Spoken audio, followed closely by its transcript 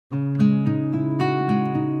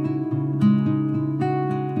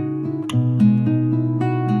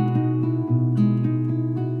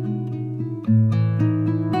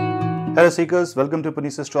Hello Seekers, welcome to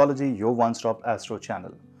Punneit Astrology, your one-stop astro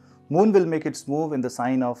channel. Moon will make its move in the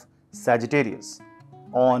sign of Sagittarius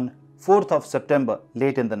on 4th of September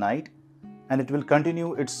late in the night, and it will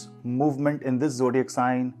continue its movement in this zodiac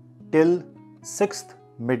sign till 6th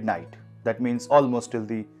midnight. That means almost till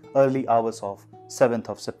the early hours of 7th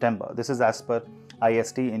of September. This is as per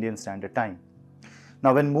IST, Indian Standard Time.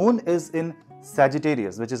 Now when Moon is in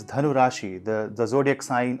Sagittarius, which is Dhanu Rashi, the zodiac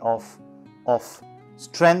sign of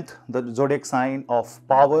strength, the zodiac sign of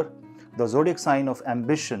power, the zodiac sign of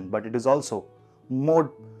ambition, but it is also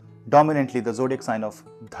more dominantly the zodiac sign of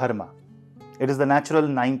dharma. It is the natural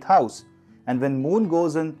 9th house, and when Moon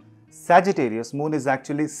goes in Sagittarius, Moon is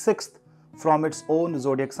actually 6th from its own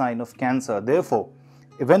zodiac sign of Cancer. Therefore,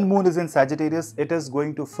 when Moon is in Sagittarius, it is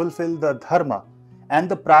going to fulfill the dharma and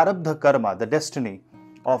the prarabdha karma, the destiny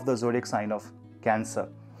of the zodiac sign of Cancer.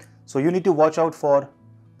 So you need to watch out for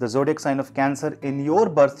the zodiac sign of Cancer in your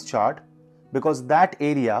birth chart, because that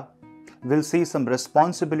area will see some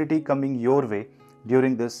responsibility coming your way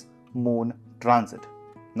during this Moon transit.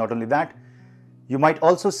 Not only that, you might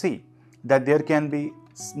also see that there can be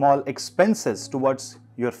small expenses towards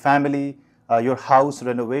your family, your house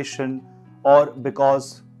renovation, or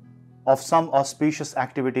because of some auspicious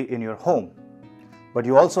activity in your home. But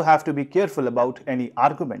you also have to be careful about any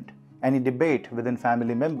argument, any debate within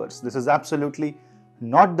family members. This is absolutely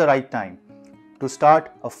not the right time to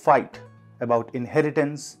start a fight about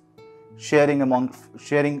inheritance, sharing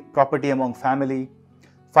property among family,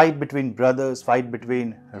 fight between brothers, fight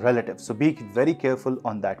between relatives. So be very careful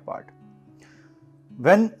on that part.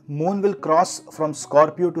 When Moon will cross from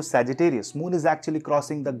Scorpio to Sagittarius, Moon is actually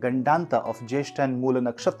crossing the Gandanta of Jyeshtha and Mula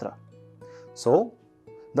Nakshatra. So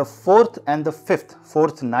the 4th and the 5th,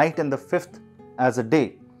 4th night and the 5th as a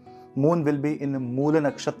day, Moon will be in Mula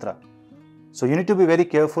Nakshatra. So you need to be very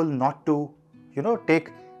careful not to, take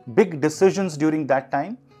big decisions during that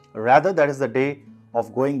time. Rather, that is the day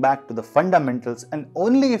of going back to the fundamentals, and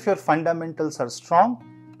only if your fundamentals are strong,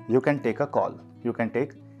 you can take a call. You can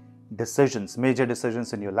take decisions, major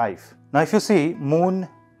decisions in your life. Now, if you see, Moon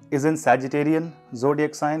is in Sagittarian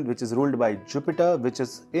zodiac sign, which is ruled by Jupiter, which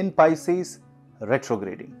is in Pisces,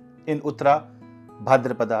 retrograding in Uttara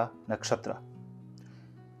Bhadrapada Nakshatra.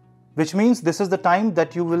 Which means this is the time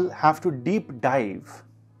that you will have to deep dive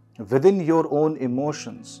within your own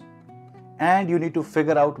emotions, and you need to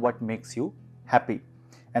figure out what makes you happy.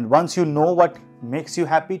 And once you know what makes you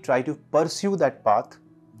happy, try to pursue that path.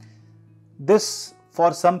 This,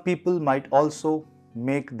 for some people, might also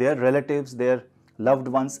make their relatives, their loved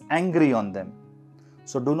ones angry on them.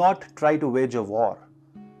 So do not try to wage a war,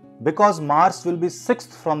 because Mars will be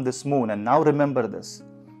 6th from this Moon. And now remember this,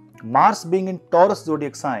 Mars being in Taurus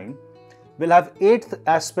zodiac sign will have 8th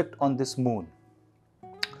aspect on this Moon.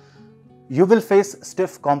 You will face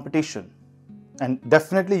stiff competition, and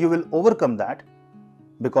definitely you will overcome that,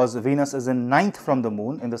 because Venus is in 9th from the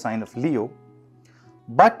Moon in the sign of Leo.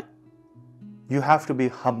 But you have to be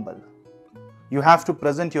humble. You have to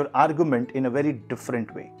present your argument in a very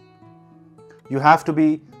different way. You have to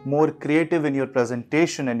be more creative in your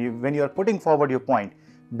presentation, and when you are putting forward your point,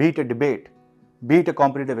 be it a debate, be it a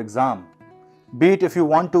competitive exam, be it if you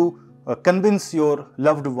want to convince your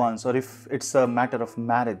loved ones, or if it's a matter of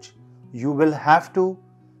marriage, you will have to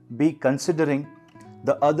be considering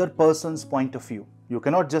the other person's point of view. You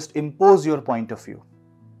cannot just impose your point of view.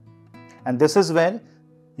 And this is where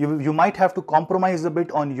you might have to compromise a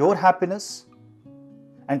bit on your happiness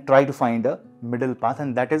and try to find a middle path.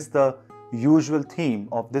 And that is the usual theme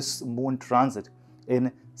of this Moon transit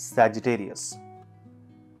in Sagittarius.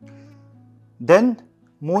 Then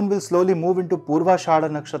Moon will slowly move into Purvashada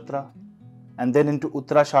Nakshatra and then into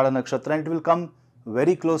Uttarashada Nakshatra, and it will come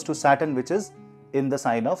very close to Saturn, which is in the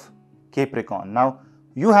sign of Capricorn. Now,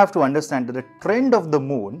 you have to understand that the trend of the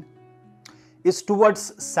Moon is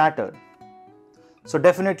towards Saturn. So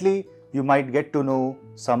definitely you might get to know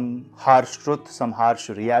some harsh truth, some harsh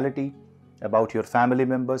reality about your family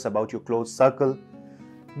members, about your close circle.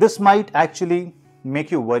 This might actually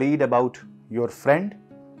make you worried about your friend,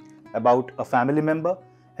 about a family member,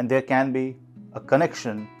 and there can be a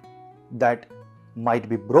connection that might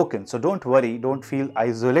be broken. So don't worry, don't feel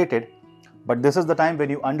isolated. But this is the time when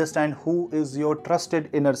you understand who is your trusted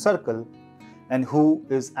inner circle and who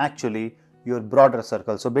is actually your broader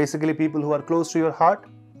circle. So basically people who are close to your heart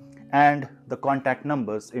and the contact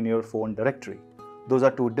numbers in your phone directory. Those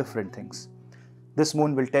are two different things. This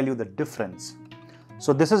Moon will tell you the difference.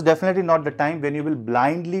 So this is definitely not the time when you will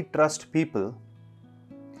blindly trust people,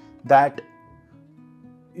 that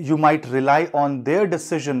you might rely on their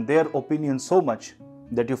decision, their opinion so much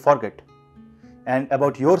that you forget and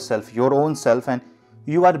about yourself, your own self, and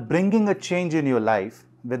you are bringing a change in your life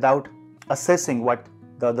without assessing what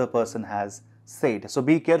the other person has said. So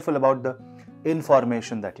be careful about the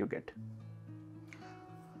information that you get.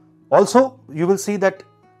 Also, you will see that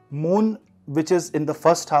moon, which is in the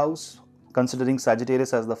first house, considering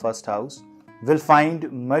Sagittarius as the first house, will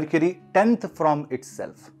find Mercury 10th from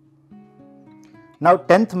itself. Now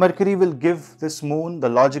 10th Mercury will give this moon the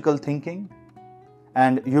logical thinking,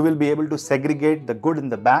 and you will be able to segregate the good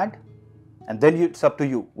and the bad, and then it's up to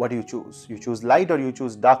you what you choose. You choose light or you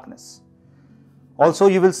choose darkness. Also,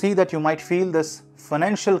 you will see that you might feel this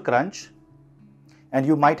financial crunch and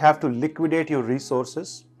you might have to liquidate your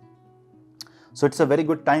resources. So it's a very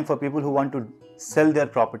good time for people who want to sell their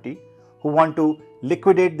property, who want to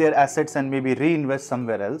liquidate their assets and maybe reinvest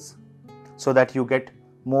somewhere else so that you get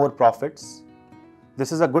more profits.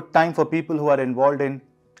 This is a good time for people who are involved in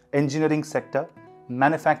engineering sector,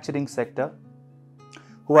 manufacturing sector,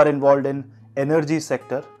 who are involved in energy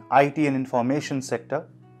sector, IT and information sector.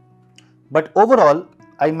 But overall,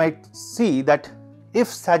 I might see that if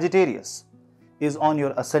Sagittarius is on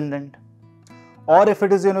your ascendant, or if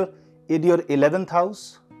it is in your 11th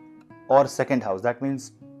house or 2nd house, that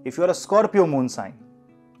means if you are a Scorpio moon sign,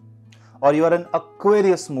 or you are an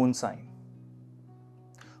Aquarius moon sign,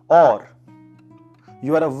 or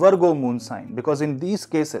you are a Virgo moon sign, because in these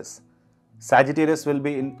cases, Sagittarius will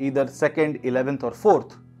be in either 2nd, 11th or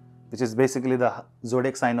 4th, which is basically the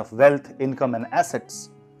zodiac sign of wealth, income and assets,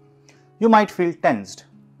 you might feel tensed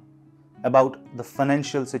about the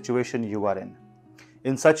financial situation you are in.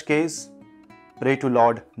 In such case, pray to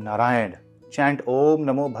Lord Narayan. Chant Om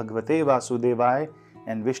Namo Bhagavate Vasudevaya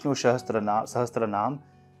and Vishnu Sahasranam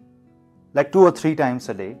like 2 or 3 times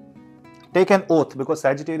a day. Take an oath, because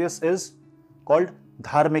Sagittarius is called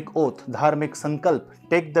Dharmic oath, Dharmic Sankalp.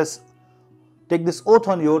 Take this oath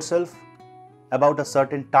on yourself about a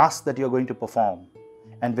certain task that you are going to perform,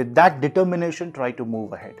 and with that determination try to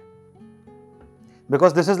move ahead.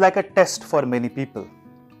 Because this is like a test for many people,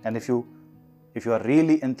 and if you are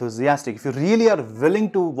really enthusiastic, if you really are willing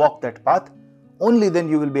to walk that path, only then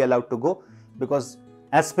you will be allowed to go. Because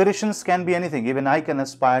aspirations can be anything. Even I can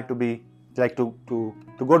aspire to be like to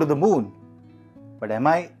go to the moon, but am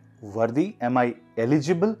I worthy? Am I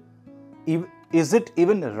eligible? Is it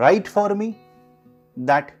even right for me?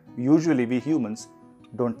 That usually we humans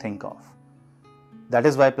don't think of. That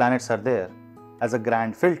is why planets are there as a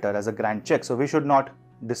grand filter, as a grand check. So we should not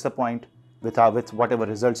disappoint with whatever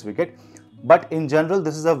results we get. But in general,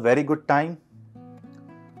 this is a very good time.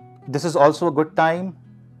 This is also a good time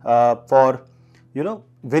for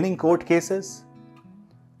winning court cases.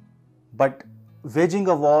 But waging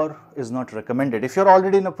a war is not recommended. If you're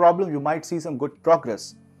already in a problem, you might see some good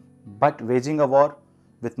progress. But waging a war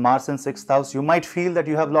with Mars in 6th house, you might feel that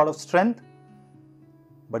you have a lot of strength,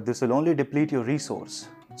 but this will only deplete your resource.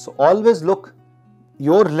 So always look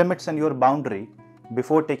your limits and your boundary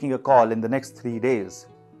before taking a call in the next 3 days.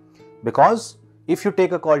 Because if you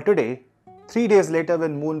take a call today, 3 days later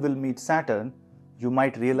when Moon will meet Saturn, you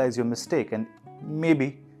might realize your mistake, and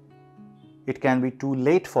maybe it can be too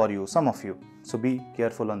late for you, some of you. So be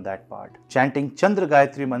careful on that part. Chanting Chandra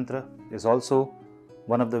Gayatri Mantra is also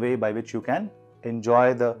one of the way by which you can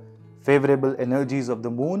enjoy the favorable energies of the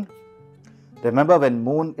Moon. Remember, when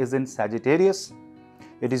Moon is in Sagittarius,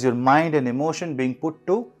 it is your mind and emotion being put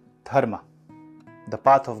to Dharma, the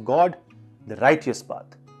path of God, the righteous path.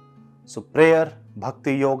 So prayer,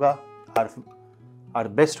 bhakti yoga are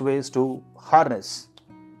best ways to harness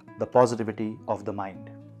the positivity of the mind.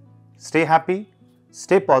 Stay happy,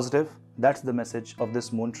 stay positive. That's the message of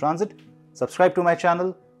this Moon transit. Subscribe to my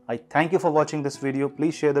channel. I thank you for watching this video.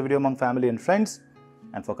 Please share the video among family and friends.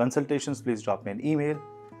 And for consultations, please drop me an email.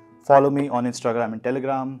 Follow me on Instagram and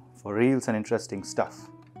Telegram for reels and interesting stuff.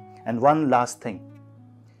 And one last thing.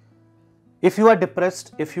 If you are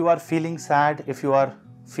depressed, if you are feeling sad, if you are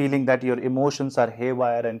feeling that your emotions are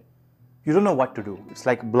haywire and you don't know what to do, it's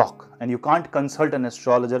like block, and you can't consult an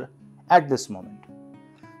astrologer at this moment,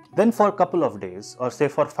 then for a couple of days, or say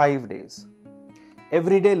for 5 days,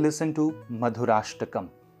 every day listen to Madhurashtakam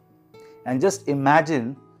and just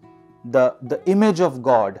imagine the image of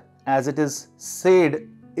God as it is said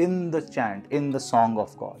in the chant, in the song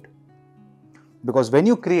of God. Because when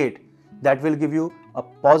you create, that will give you a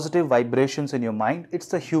positive vibrations in your mind. It's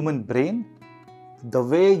the human brain. The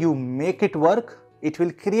way you make it work, it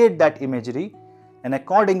will create that imagery, and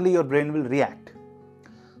accordingly your brain will react.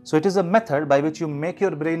 So it is a method by which you make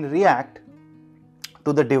your brain react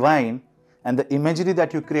to the divine, and the imagery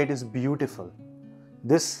that you create is beautiful.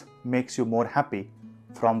 This makes you more happy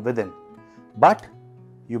from within. But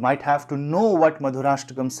you might have to know what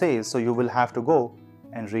Madhurashtakam says, so you will have to go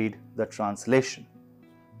and read the translation.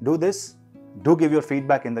 Do this. Do give your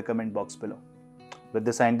feedback in the comment box below. With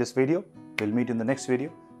this, I end this video. We'll meet in the next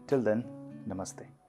video. Till then, namaste.